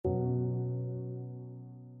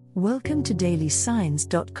Welcome to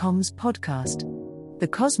DailySigns.com's podcast. The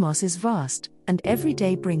cosmos is vast, and every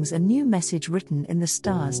day brings a new message written in the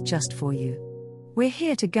stars just for you. We're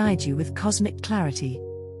here to guide you with cosmic clarity.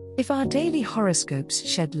 If our daily horoscopes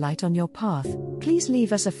shed light on your path, please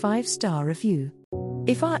leave us a 5-star review.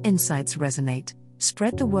 If our insights resonate,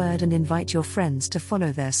 spread the word and invite your friends to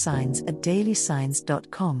follow their signs at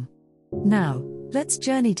DailySigns.com. Now, let's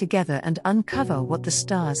journey together and uncover what the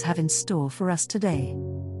stars have in store for us today.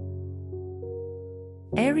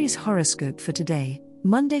 Aries horoscope for today,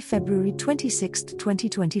 Monday, February 26,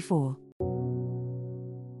 2024.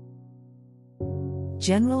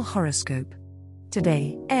 General horoscope.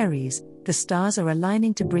 Today, Aries, the stars are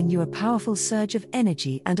aligning to bring you a powerful surge of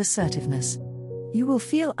energy and assertiveness. You will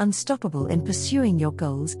feel unstoppable in pursuing your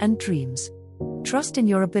goals and dreams. Trust in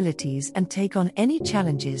your abilities and take on any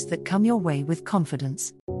challenges that come your way with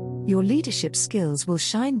confidence. Your leadership skills will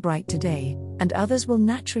shine bright today, and others will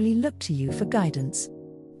naturally look to you for guidance.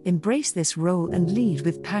 Embrace this role and lead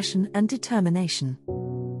with passion and determination.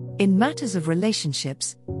 In matters of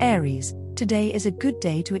relationships, Aries, today is a good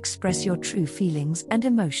day to express your true feelings and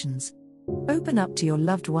emotions. Open up to your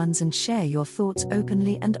loved ones and share your thoughts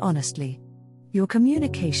openly and honestly. Your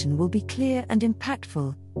communication will be clear and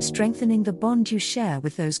impactful, strengthening the bond you share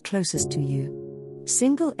with those closest to you.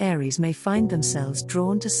 Single Aries may find themselves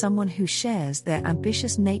drawn to someone who shares their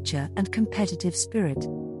ambitious nature and competitive spirit.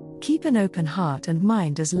 Keep an open heart and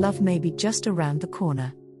mind, as love may be just around the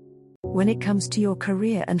corner. When it comes to your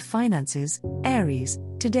career and finances, Aries,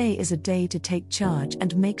 today is a day to take charge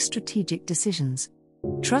and make strategic decisions.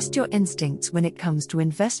 Trust your instincts when it comes to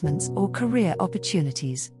investments or career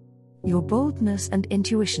opportunities. Your boldness and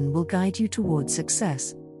intuition will guide you towards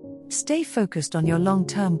success. Stay focused on your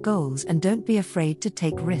long-term goals and don't be afraid to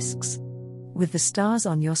take risks. With the stars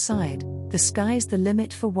on your side, the sky's the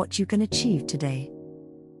limit for what you can achieve today.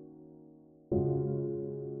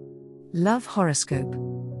 Love horoscope.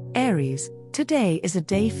 Aries, today is a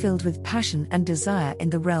day filled with passion and desire in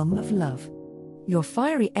the realm of love. Your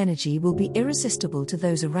fiery energy will be irresistible to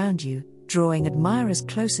those around you, drawing admirers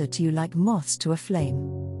closer to you like moths to a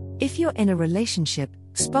flame. If you're in a relationship,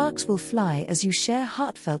 sparks will fly as you share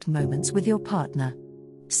heartfelt moments with your partner.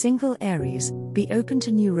 Single Aries, be open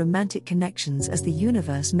to new romantic connections, as the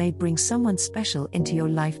universe may bring someone special into your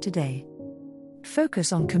life today.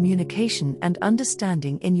 Focus on communication and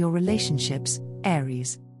understanding in your relationships,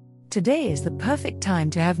 Aries. Today is the perfect time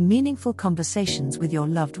to have meaningful conversations with your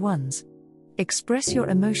loved ones. Express your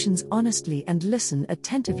emotions honestly and listen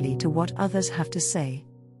attentively to what others have to say.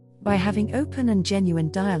 By having open and genuine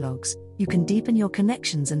dialogues, you can deepen your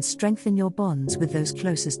connections and strengthen your bonds with those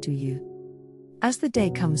closest to you. As the day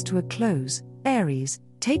comes to a close, Aries,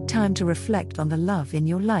 take time to reflect on the love in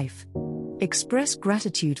your life. Express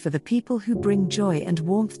gratitude for the people who bring joy and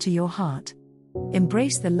warmth to your heart.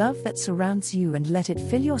 Embrace the love that surrounds you and let it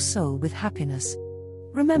fill your soul with happiness.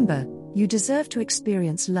 Remember, you deserve to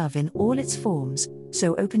experience love in all its forms,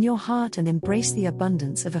 so open your heart and embrace the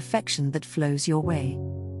abundance of affection that flows your way.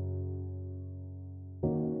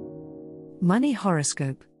 Money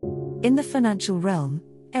horoscope. In the financial realm,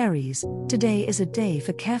 Aries, today is a day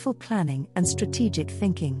for careful planning and strategic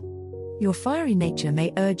thinking. Your fiery nature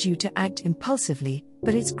may urge you to act impulsively,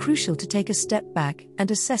 but it's crucial to take a step back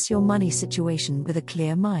and assess your money situation with a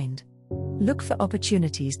clear mind. Look for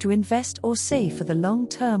opportunities to invest or save for the long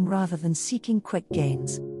term rather than seeking quick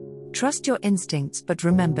gains. Trust your instincts, but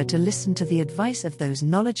remember to listen to the advice of those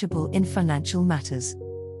knowledgeable in financial matters.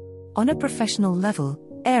 On a professional level,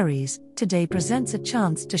 Aries, today presents a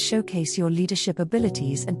chance to showcase your leadership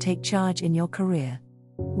abilities and take charge in your career.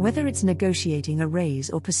 Whether it's negotiating a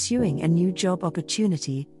raise or pursuing a new job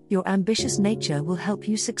opportunity, your ambitious nature will help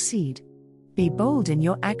you succeed. Be bold in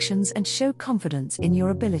your actions and show confidence in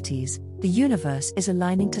your abilities. The universe is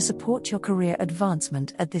aligning to support your career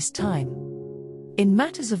advancement at this time. In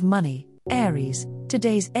matters of money, Aries,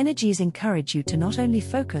 today's energies encourage you to not only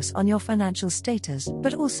focus on your financial status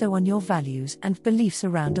but also on your values and beliefs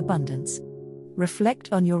around abundance.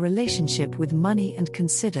 Reflect on your relationship with money and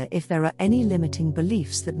consider if there are any limiting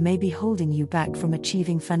beliefs that may be holding you back from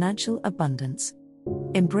achieving financial abundance.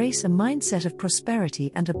 Embrace a mindset of prosperity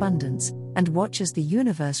and abundance, and watch as the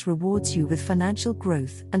universe rewards you with financial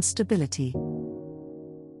growth and stability.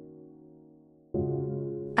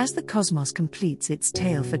 As the cosmos completes its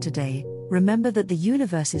tale for today, remember that the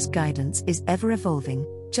universe's guidance is ever evolving,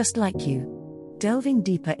 just like you. Delving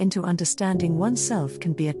deeper into understanding oneself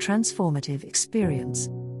can be a transformative experience.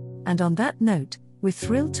 And on that note, we're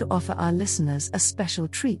thrilled to offer our listeners a special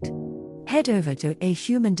treat. Head over to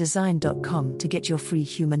ahumandesign.com to get your free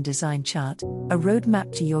human design chart, a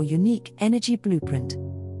roadmap to your unique energy blueprint.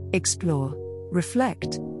 Explore,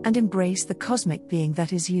 reflect, and embrace the cosmic being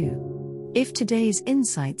that is you. If today's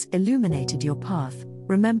insights illuminated your path,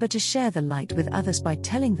 remember to share the light with others by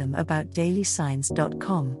telling them about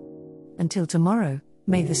dailysigns.com. Until tomorrow,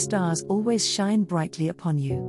 may the stars always shine brightly upon you.